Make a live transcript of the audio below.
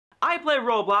I play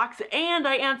Roblox, and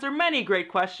I answer many great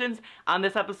questions on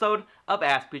this episode of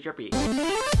Ask PTrippy.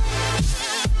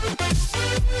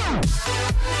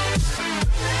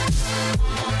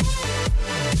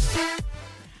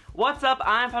 What's up?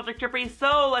 I'm PTrippy,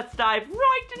 so let's dive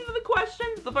right into the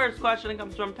questions. The first question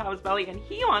comes from Tues, and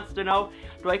he wants to know,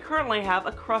 do I currently have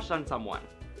a crush on someone?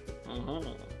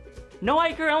 No,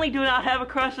 I currently do not have a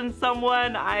crush on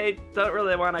someone. I don't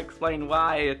really want to explain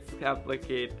why. It's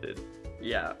complicated.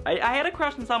 Yeah, I had a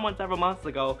crush on someone several months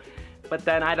ago, but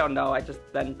then, I don't know, I just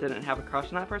then didn't have a crush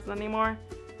on that person anymore.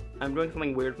 I'm doing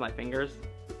something weird with my fingers.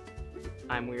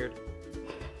 I'm weird.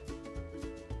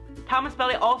 Thomas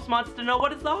Belly also wants to know,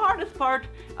 what is the hardest part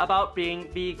about being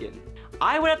vegan?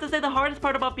 I would have to say the hardest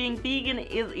part about being vegan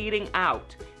is eating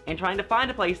out and trying to find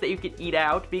a place that you can eat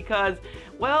out because,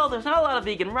 well, there's not a lot of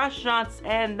vegan restaurants,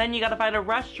 and then you gotta find a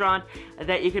restaurant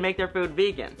that you can make their food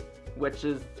vegan, which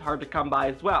is hard to come by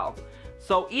as well.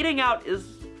 So eating out is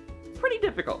pretty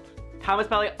difficult. Thomas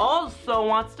Belly also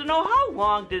wants to know, how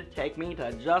long did it take me to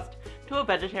adjust to a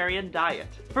vegetarian diet?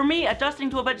 For me,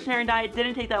 adjusting to a vegetarian diet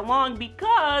didn't take that long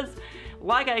because,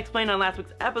 like I explained on last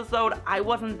week's episode, I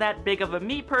wasn't that big of a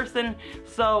meat person,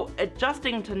 so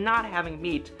adjusting to not having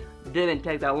meat didn't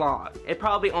take that long. It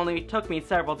probably only took me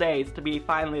several days to be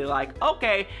finally like,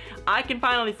 okay, I can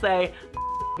finally say,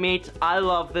 meat, I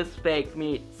love this fake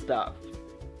meat stuff.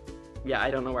 Yeah,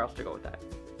 I don't know where else to go with that.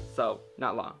 So,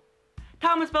 not long.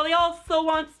 Thomas Belly also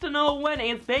wants to know, when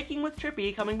is Baking with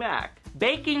Trippy coming back?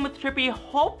 Baking with Trippy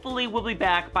hopefully will be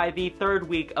back by the 3rd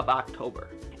week of October.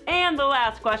 And the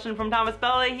last question from Thomas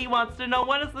Belly, he wants to know,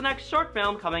 when is the next short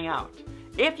film coming out?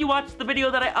 If you watched the video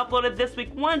that I uploaded this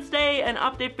week Wednesday, an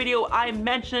update video, I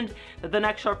mentioned that the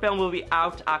next short film will be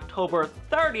out October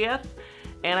 30th.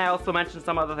 And I also mentioned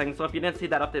some other things, so if you didn't see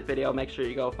that update video, make sure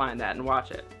you go find that and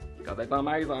watch it, because it's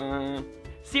amazing.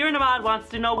 Sierra Namad wants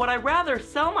to know, would I rather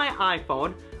sell my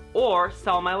iPhone or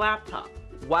sell my laptop?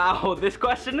 Wow, this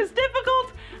question is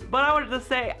difficult, but I wanted to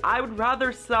say I would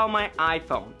rather sell my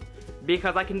iPhone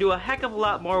because I can do a heck of a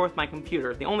lot more with my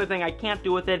computer. The only thing I can't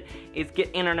do with it is get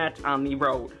internet on the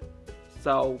road.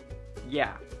 So,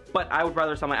 yeah. But I would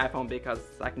rather sell my iPhone because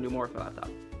I can do more with my laptop.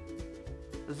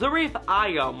 Zarif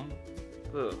Ayam,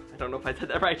 I don't know if I said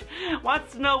that right,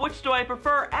 wants to know, which do I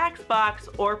prefer, Xbox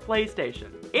or PlayStation?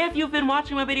 If you've been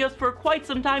watching my videos for quite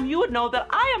some time, you would know that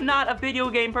I am not a video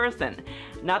game person.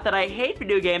 Not that I hate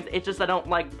video games, it's just I don't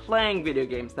like playing video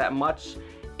games that much.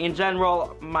 In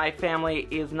general, my family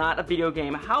is not a video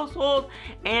game household,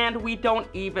 and we've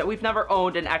never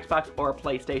owned an Xbox or a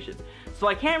PlayStation. So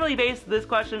I can't really base this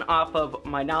question off of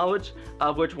my knowledge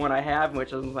of which one I have,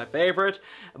 which is my favorite.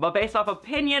 But based off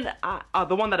opinion,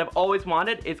 the one that I've always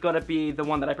wanted is going to be the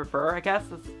one that I prefer, I guess,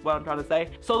 is what I'm trying to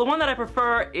say. So the one that I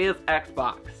prefer is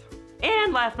Xbox.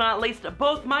 And last but not least,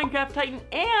 both Minecraft Titan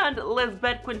and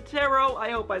Lisbeth Quintero, I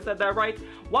hope I said that right,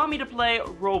 want me to play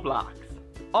Roblox.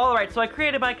 Alright, so I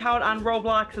created my account on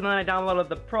Roblox and then I downloaded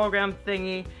the program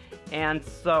thingy. And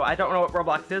so I don't know what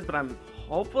Roblox is, but I'm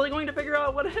hopefully going to figure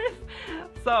out what it is.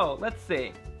 So, let's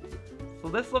see. So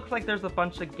this looks like there's a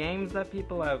bunch of games that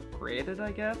people have created,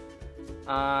 I guess.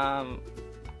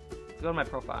 Let's go to my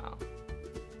profile.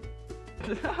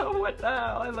 What the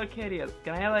hell? I look hideous.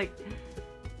 Can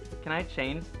I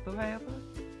change the way I look?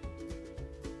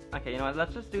 Okay, you know what?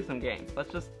 Let's just do some games.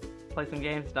 Let's just play some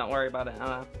games. Don't worry about it.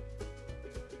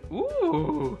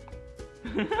 Ooh!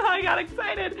 I got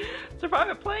excited! Survive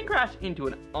a plane crash into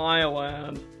an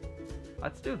island.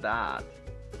 Let's do that.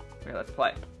 Okay, let's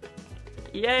play.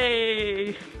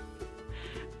 Yay!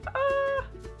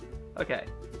 Okay,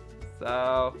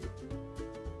 so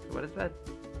what does that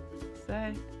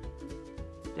say?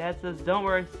 Dad says, don't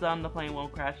worry son, the plane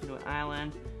won't crash into an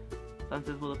island. Son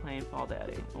says, will the plane fall,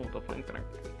 Daddy? Oh, the plane's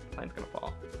gonna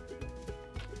fall.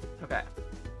 Okay.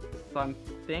 So I'm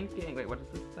thinking, wait, what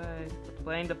does this say? The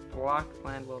plane to block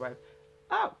land will arrive.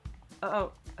 Oh!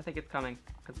 Uh-oh, I think it's coming,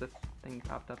 because this thing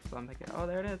popped up, so I'm thinking, oh,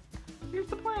 there it is. Here's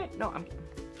the plane! No,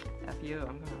 F you,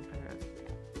 I'm going up there.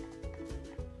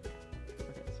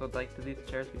 Okay, so like, do these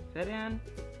chairs we sit in?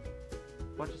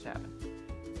 What just happened?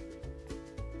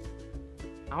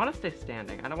 I want to stay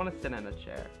standing, I don't want to sit in a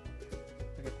chair.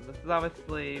 Okay, so this is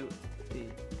obviously, let's see.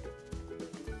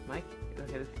 Mike?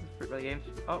 Okay, this is for the games.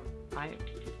 Oh,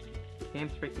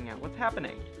 game's freaking out. What's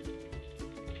happening?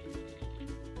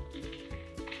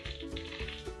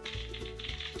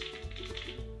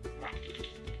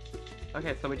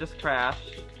 Okay, so we just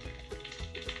crashed.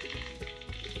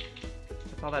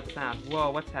 What's all that sound?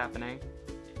 Whoa, what's happening?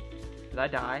 Did I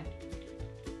die?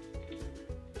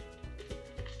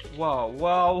 Whoa,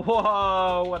 whoa,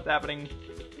 whoa! What's happening?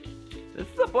 This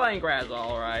is a plane crash,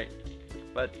 alright.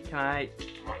 but can I...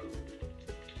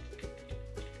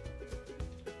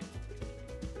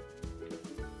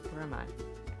 Where am I?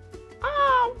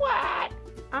 Oh, what?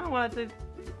 I wanted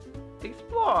to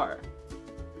explore.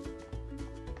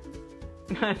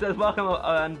 It says, welcome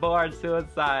on board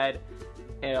Suicide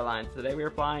Airlines. Today we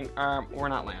are flying, we're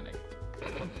not landing.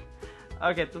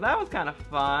 Okay, so that was kind of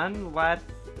fun. Let's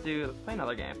play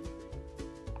another game.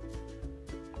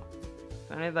 Is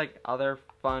there any, like, other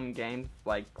fun games,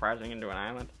 like crashing into an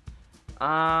island?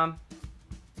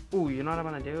 Ooh, you know what I'm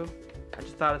gonna do? I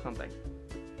just thought of something.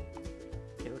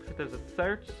 Okay, looks like there's a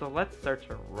search, so let's search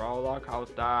for roller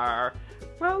coaster.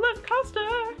 Roller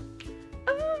coaster!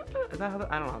 Is that how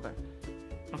I don't know how that...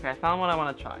 Okay, I found one I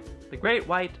want to try. The Great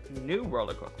White New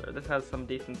Roller Coaster. This has some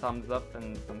decent thumbs up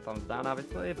and some thumbs down,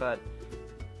 obviously, but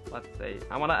let's see.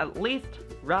 I want to at least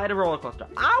ride a roller coaster.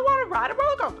 I want to ride a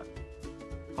roller coaster!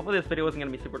 Hopefully this video isn't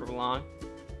going to be super long.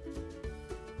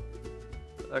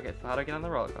 Okay, so how do I get on the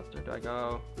roller coaster? Do I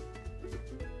go...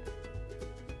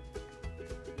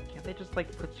 Can't they just, like,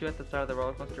 put you at the start of the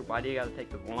roller coaster? Why do you gotta take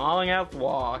this long-ass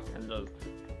walk and just...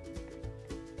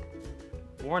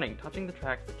 Warning, touching the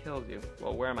tracks kills you.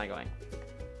 Well, where am I going?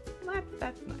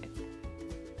 That's nice.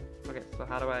 Okay, so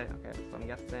how do I... Okay, so I'm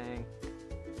guessing...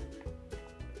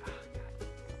 Oh,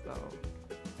 God. So...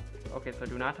 Okay, so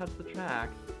do not touch the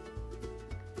tracks.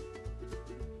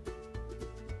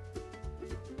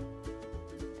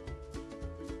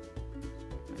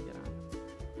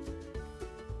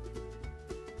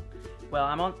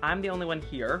 Well, I'm the only one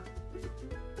here,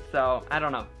 so I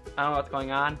don't know. I don't know what's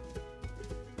going on.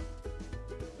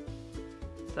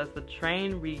 It says the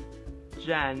train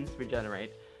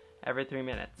regenerate every 3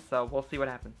 minutes, so we'll see what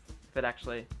happens. If it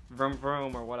actually vroom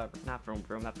vroom or whatever. Not vroom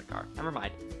vroom, that's a car. Never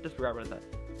mind. Just forgot what it said.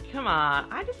 Come on,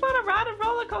 I just want to ride a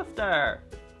roller coaster.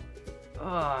 Oh,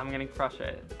 I'm getting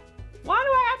frustrated. Why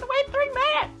do I have to wait 3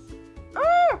 minutes?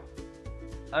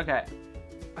 Okay.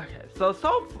 So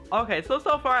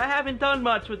far I haven't done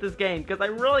much with this game because I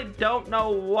really don't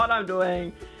know what I'm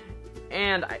doing,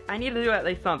 and I need to do at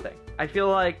least something. I feel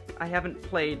like I haven't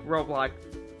played Roblox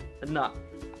enough.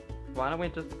 Why don't we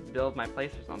just build my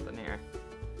place or something here?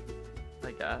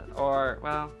 I guess, or,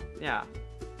 well, yeah.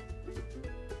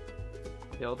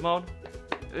 Build mode?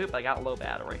 Oop, I got low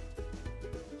battery.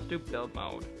 Let's do build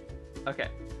mode. Okay.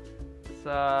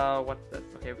 So, what's this?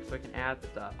 Okay, so we can add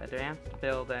stuff. Advanced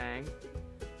building.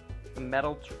 A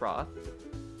metal truss.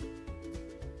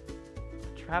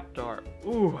 A trapdoor.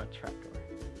 Ooh, a trapdoor.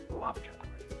 Love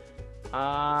trapdoors.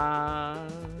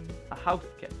 A house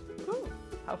kit. Ooh,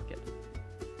 house kit.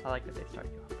 I like that they start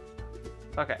you off with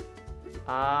stuff. Okay.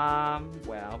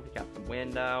 Well, we got some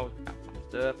windows, we got some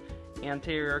stuff.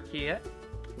 Interior kit.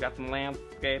 We got some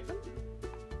landscaping.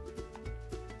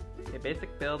 Okay,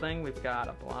 basic building. We've got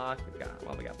a block. We got some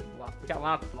blocks. We got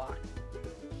lots of blocks.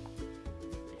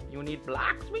 You need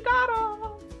blocks? We got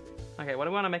them! Okay, what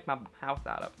do we want to make my house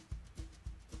out of?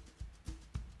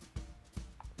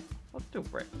 Let's do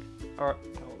brick. Or,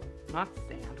 oh, not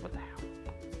sand. What the hell?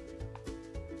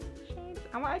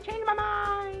 I want to change my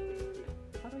mind!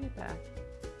 How do I get back?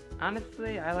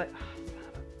 Honestly, I like...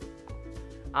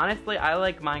 Honestly, I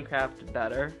like Minecraft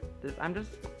better. I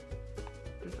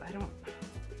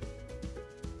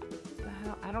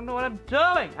don't know what I'm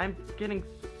doing! I'm getting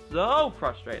so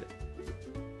frustrated.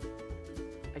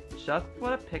 I just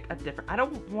want to pick a different... I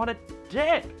don't want to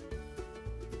dig!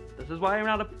 This is why I'm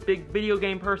not a big video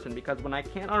game person, because when I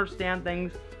can't understand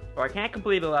things, or I can't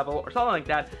complete a level, or something like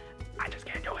that, I just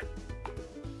can't do it.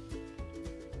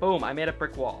 Boom, I made a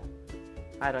brick wall.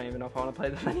 I don't even know if I want to play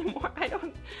this anymore. I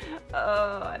don't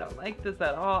like this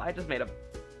at all. I just made a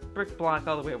brick block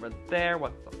all the way over there.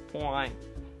 What's the point?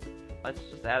 Let's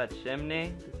just add a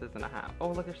chimney. This isn't a house.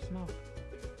 Oh, look, there's smoke.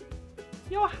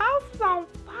 Your house is on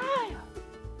fire!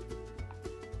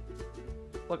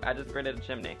 Look, I just created a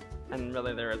chimney. And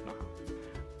really, there is no house.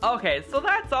 Okay, so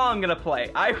that's all I'm gonna play.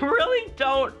 I really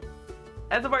don't...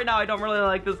 As of right now, I don't really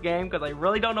like this game because I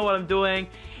really don't know what I'm doing.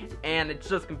 And it's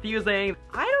just confusing.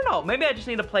 I don't know. Maybe I just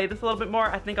need to play this a little bit more.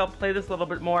 I think I'll play this a little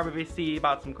bit more. Maybe see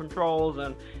about some controls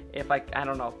and if I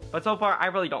don't know. But so far, I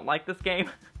really don't like this game.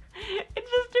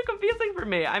 It's just too confusing for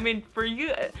me. I mean, for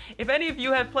you, if any of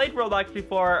you have played Roblox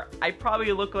before, I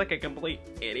probably look like a complete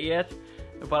idiot.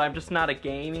 But I'm just not a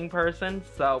gaming person.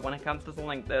 So when it comes to something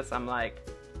like this, I'm like,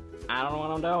 I don't know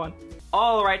what I'm doing.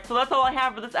 Alright, so that's all I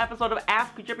have for this episode of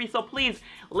Ask PTrippy, so please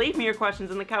leave me your questions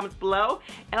in the comments below,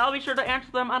 and I'll be sure to answer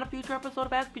them on a future episode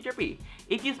of Ask PTrippy.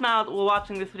 If you smiled while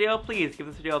watching this video, please give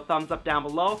this video a thumbs up down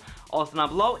below. Also down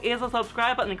below is a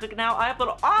subscribe button, and click it now. I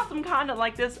upload awesome content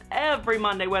like this every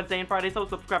Monday, Wednesday, and Friday, so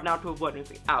subscribe now to avoid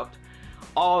missing out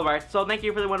Alright, so thank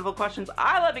you for the wonderful questions.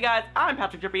 I love you guys. I'm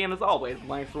PTrippy, and as always,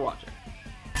 thanks for watching.